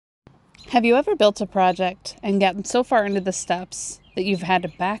Have you ever built a project and gotten so far into the steps that you've had to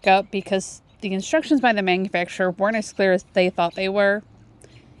back up because the instructions by the manufacturer weren't as clear as they thought they were?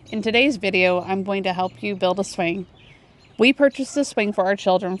 In today's video, I'm going to help you build a swing. We purchased this swing for our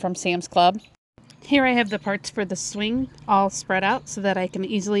children from Sam's Club. Here I have the parts for the swing all spread out so that I can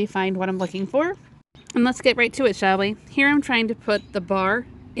easily find what I'm looking for. And let's get right to it, shall we? Here I'm trying to put the bar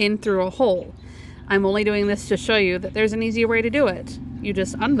in through a hole. I'm only doing this to show you that there's an easier way to do it. You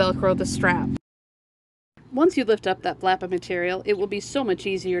just unvelcro the strap. Once you lift up that flap of material, it will be so much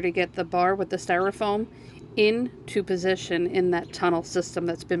easier to get the bar with the styrofoam into position in that tunnel system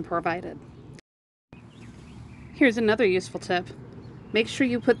that's been provided. Here's another useful tip. Make sure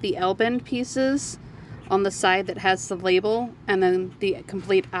you put the L-bend pieces on the side that has the label and then the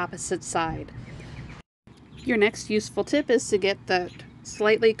complete opposite side. Your next useful tip is to get the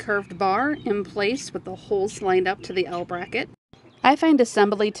slightly curved bar in place with the holes lined up to the L bracket. I find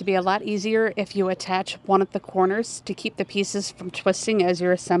assembly to be a lot easier if you attach one at the corners to keep the pieces from twisting as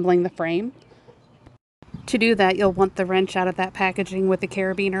you're assembling the frame. To do that, you'll want the wrench out of that packaging with the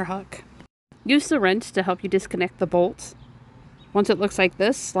carabiner hook. Use the wrench to help you disconnect the bolts. Once it looks like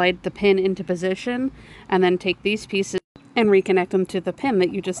this, slide the pin into position and then take these pieces and reconnect them to the pin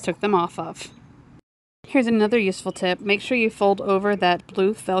that you just took them off of. Here's another useful tip. Make sure you fold over that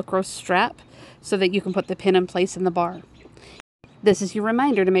blue Velcro strap so that you can put the pin in place in the bar. This is your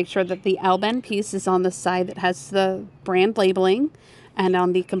reminder to make sure that the L-bend piece is on the side that has the brand labeling and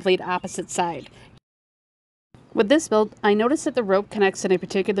on the complete opposite side. With this build, I noticed that the rope connects in a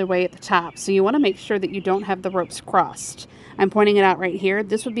particular way at the top, so you want to make sure that you don't have the ropes crossed. I'm pointing it out right here.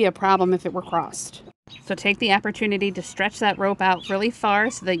 This would be a problem if it were crossed. So take the opportunity to stretch that rope out really far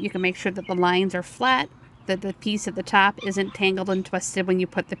so that you can make sure that the lines are flat, that the piece at the top isn't tangled and twisted when you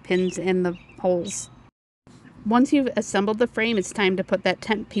put the pins in the holes. Once you've assembled the frame, it's time to put that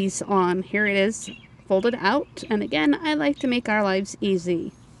tent piece on. Here it is, folded out, and again, I like to make our lives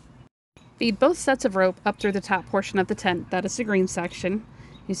easy. Feed both sets of rope up through the top portion of the tent. That is the green section.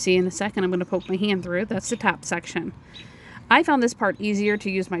 You see in a second I'm going to poke my hand through. That's the top section. I found this part easier to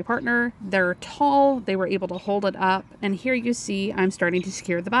use my partner. They're tall, they were able to hold it up, and here you see I'm starting to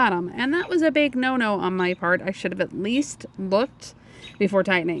secure the bottom. And that was a big no-no on my part. I should have at least looked before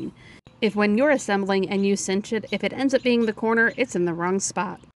tightening. If when you're assembling and you cinch it, if it ends up being the corner, it's in the wrong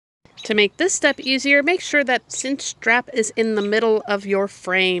spot. To make this step easier, make sure that cinch strap is in the middle of your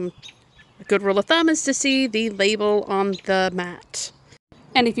frame. A good rule of thumb is to see the label on the mat.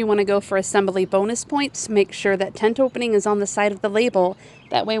 And if you want to go for assembly bonus points, make sure that tent opening is on the side of the label.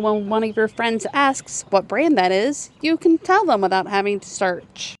 That way when one of your friends asks what brand that is, you can tell them without having to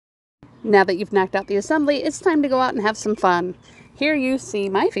search. Now that you've knocked out the assembly, it's time to go out and have some fun. Here you see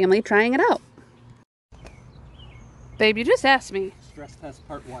my family trying it out. Babe, you just asked me. Stress test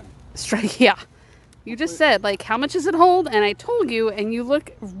part 1. Yeah. You just said, like, how much does it hold? And I told you, and you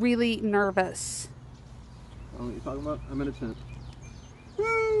look really nervous. Oh, what are you talking about? I'm in a tent.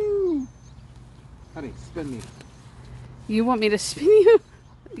 Woo! Honey, spin me. You want me to spin you?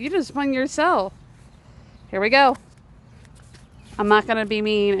 You just spun yourself. Here we go. I'm not going to be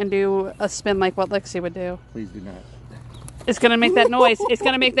mean and do a spin like what Lexi would do. Please do not. It's going to make that noise. It's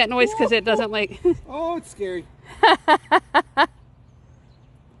going to make that noise because it doesn't like... Oh, it's scary.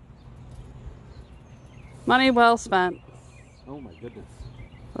 Money well spent. Oh my goodness.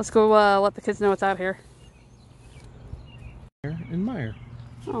 Let's go let the kids know what's out here. And Meyer.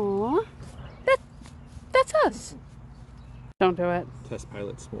 Aww. That's us. Don't do it. Test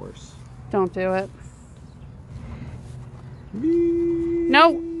pilot s'mores. Don't do it.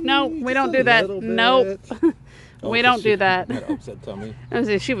 No, we don't do that. Nope. We don't do that. Had an upset tummy.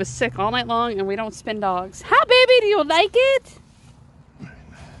 She was sick all night long, and we don't spin dogs. Hi, baby. Do you like it?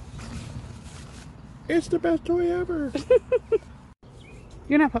 It's the best toy ever.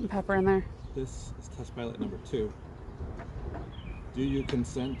 You're not putting Pepper in there. This is test pilot number 2. Do you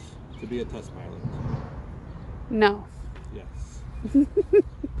consent to be a test pilot? No. Yes.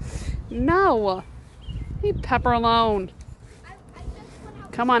 No. Leave Pepper alone.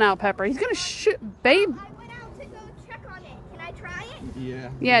 Come on out, Pepper. He's gonna shoot, babe. I went out to go check on it. Can I try it? Yeah.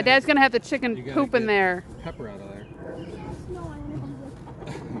 Yeah, Dad's gonna have the chicken poop in there. Pepper out of there. No, I want to hold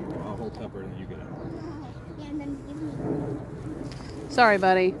it. I'll hold Pepper and you get it. Yeah, and then give me. Sorry,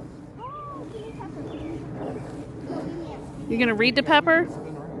 buddy. Oh, give me pepper. Give me You gonna read to Pepper?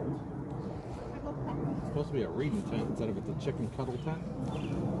 Spin around. It's supposed to be a reading tent instead of it's a chicken cuddle tent.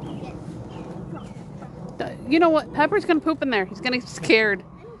 You know what? Pepper's gonna poop in there. He's gonna get scared.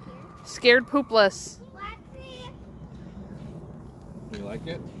 Scared poopless. You like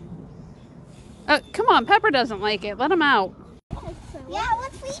it? Come on, Pepper doesn't like it. Let him out. Yeah,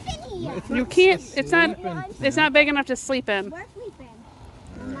 let's sleep in here. You can't. It's not big enough to sleep in. We're sleeping.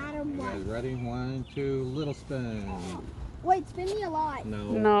 No Alright, matter you what. guys ready? 1, 2, little spin. Wait, spin me alive.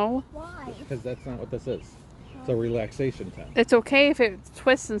 No. Why? Because that's not what this is. It's a relaxation tent. It's okay if it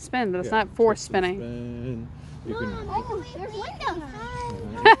twists and spins, but it's not force twist and spinning. Spin. You can, Oh, there's windows.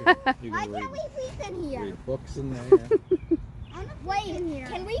 you Why can can't we sleep in here? read books in there. Wait,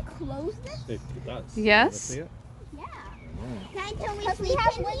 can we close this? It does. Yes. You wanna see it? Yeah. Can we sleep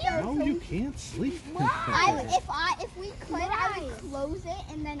in here? No, you can't sleep. If we could, I would close it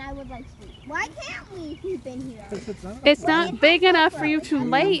and then I would like sleep. Why can't we sleep in here? It's not big enough for you to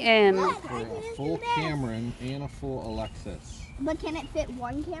lay in. For a full Cameron and a full Alexis. But can it fit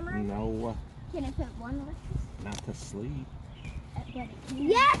one camera? No, Can it fit one Alexis? not to sleep.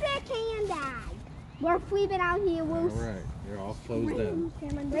 Yes, it can, Dad. We're sleeping out here, All Wolf. right, you're all closed in.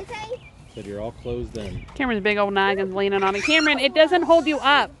 Said you're all closed in. Cameron's big old noggin's leaning on it. Cameron, it doesn't hold you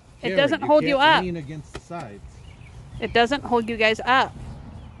up. It doesn't hold you up. Lean against the sides. It doesn't hold you guys up.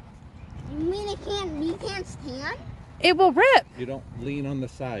 You mean you can't stand? It will rip. You don't lean on the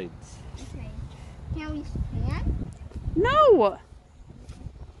sides. Okay. Can we stand? No.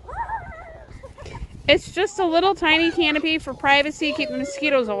 It's just a little tiny canopy for privacy, keep the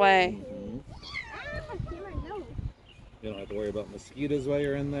mosquitoes away. No. You don't have to worry about mosquitoes while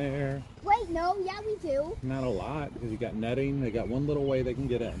you're in there. Wait, no, yeah, we do. Not a lot, because you got netting. They got one little way they can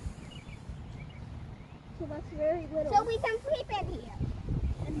get in. So that's very little. So we can sleep in here.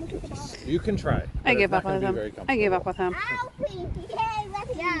 And look at the bottom. You can try. I give up with him. I gave up with him. I'll sleep. Yay,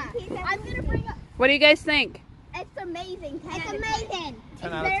 let's sleep. I'm gonna bring up. What do you guys think? It's amazing. It's amazing. It's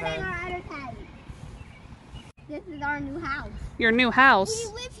 10 out of better 10. than our other 10. This is our new house. Your new house.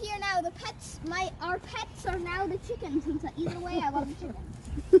 We live here now. Our pets are now the chickens. And so either way, I love the chickens.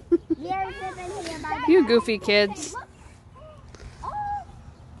 We're living here by the You goofy kids. Oh,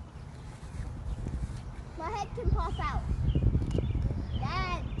 my head can pop out.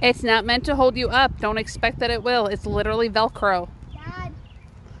 Dad, It's not meant to hold you up. Don't expect that it will. It's literally Velcro.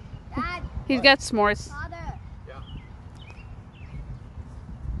 Dad, He's got s'mores. Father. Yeah.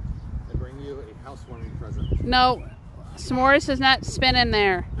 I bring you a housewarming present. No, s'mores does not spin in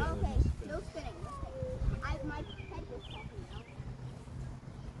there. Okay, no spinning. My head was popping out.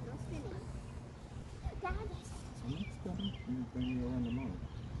 No spinning. Dad, I'm bring you around the moon.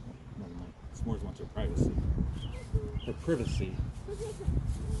 Never mind. S'mores wants her privacy. Her privacy.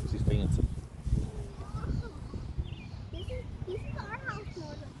 She's fancy. this is our house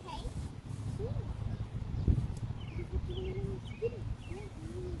mode, okay?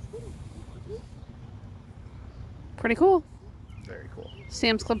 Pretty cool. Very cool.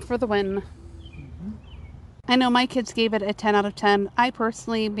 Sam's Club for the win. I know my kids gave it a 10 out of 10. I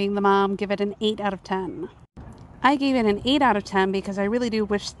personally, being the mom, give it an 8 out of 10. I gave it an 8 out of 10 because I really do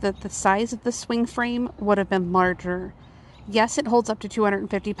wish that the size of the swing frame would have been larger. Yes, it holds up to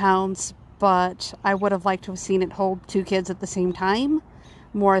 250 pounds, but I would have liked to have seen it hold 2 kids at the same time,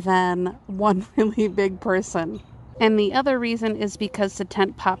 more than one really big person. And the other reason is because the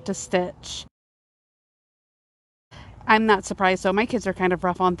tent popped a stitch. I'm not surprised though. My kids are kind of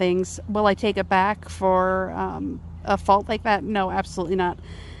rough on things. Will I take it back for a fault like that? No, absolutely not.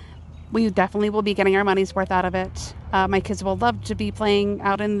 We definitely will be getting our money's worth out of it. My kids will love to be playing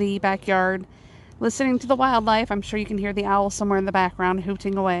out in the backyard, listening to the wildlife. I'm sure you can hear the owl somewhere in the background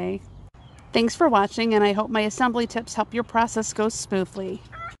hooting away. Thanks for watching, and I hope my assembly tips help your process go smoothly.